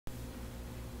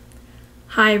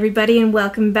Hi everybody and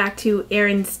welcome back to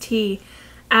Erin's Tea.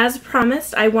 As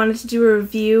promised, I wanted to do a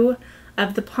review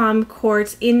of the Palm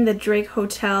Court in the Drake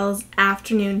Hotel's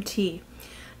afternoon tea.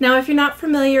 Now if you're not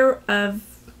familiar of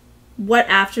what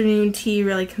afternoon tea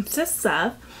really consists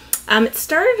of, it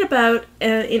started about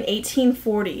in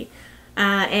 1840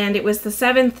 and it was the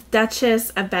 7th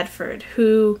Duchess of Bedford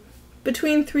who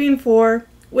between 3 and 4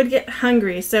 would get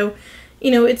hungry. So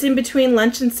it's in between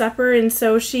lunch and supper, and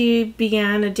so she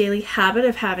began a daily habit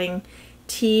of having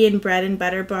tea and bread and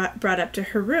butter brought up to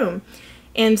her room.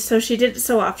 And so she did it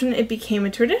so often it became a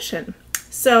tradition.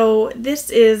 So this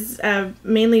is a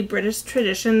mainly British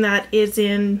tradition that is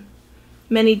in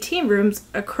many tea rooms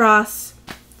across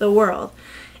the world.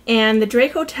 And the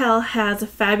Drake Hotel has a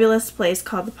fabulous place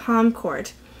called the Palm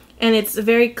Court. And it's a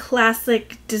very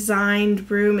classic designed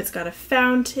room. It's got a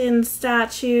fountain,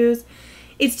 statues.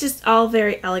 It's just all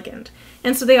very elegant.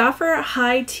 And so they offer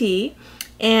high tea,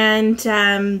 and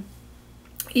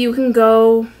you can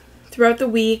go throughout the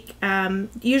week.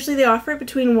 Usually they offer it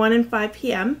between 1 and 5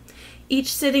 p.m.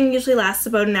 Each sitting usually lasts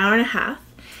about an hour and a half.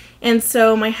 And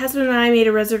so my husband and I made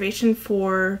a reservation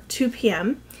for 2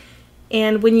 p.m.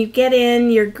 And when you get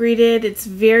in, you're greeted. It's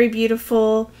very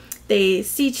beautiful. They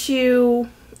seat you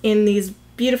in these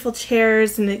beautiful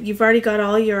chairs, and you've already got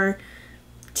all your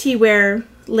teaware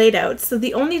laid out. So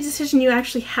the only decision you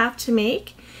actually have to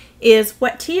make is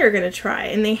what tea you're going to try.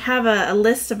 And they have a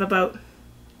list of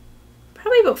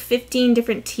probably about 15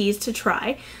 different teas to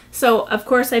try. So of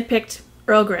course I picked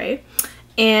Earl Grey,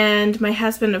 and my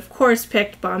husband of course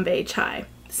picked Bombay Chai.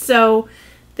 So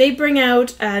they bring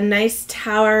out a nice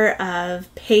tower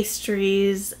of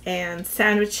pastries and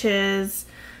sandwiches,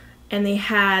 and they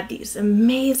had these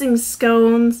amazing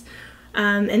scones.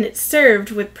 And it's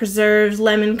served with preserves,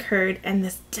 lemon curd, and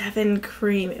this Devon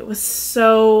cream. It was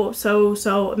so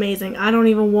amazing. I don't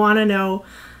even want to know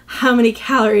how many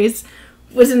calories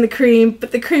was in the cream,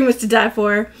 but the cream was to die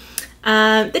for.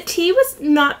 The tea was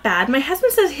not bad. My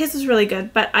husband says his was really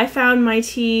good, but I found my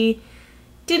tea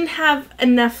didn't have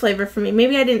enough flavor for me.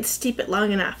 Maybe I didn't steep it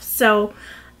long enough. So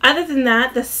other than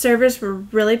that, the servers were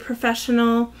really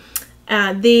professional.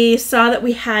 They saw that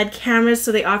we had cameras,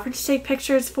 so they offered to take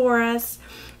pictures for us.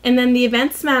 And then the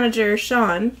events manager,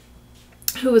 Sean,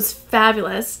 who was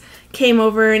fabulous, came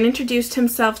over and introduced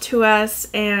himself to us.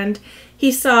 And he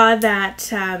saw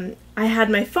that I had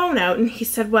my phone out, and he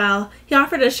said, well, he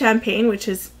offered us champagne, which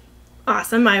is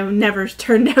awesome. I never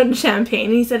turned down champagne.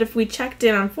 And he said if we checked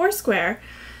in on Foursquare,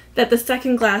 that the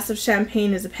second glass of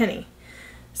champagne is a penny.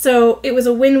 So it was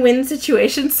a win-win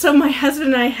situation. So my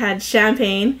husband and I had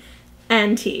champagne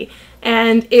and tea,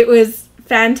 and it was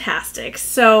fantastic.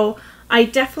 So I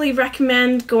definitely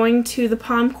recommend going to the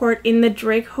Palm Court in the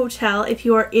Drake Hotel if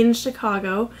you are in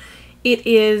Chicago. It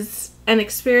is an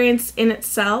experience in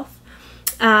itself.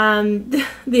 The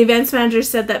events manager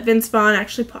said that Vince Vaughn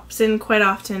actually pops in quite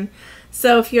often,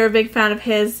 so if you're a big fan of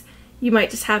his, you might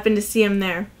just happen to see him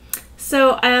there.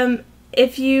 So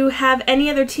if you have any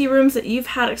other tea rooms that you've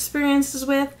had experiences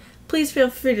with, please feel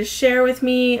free to share with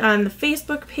me on the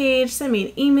Facebook page, send me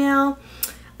an email,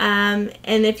 and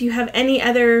if you have any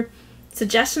other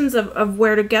suggestions of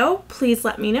where to go, please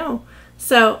let me know.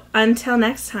 So until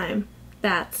next time,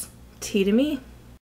 that's tea to me.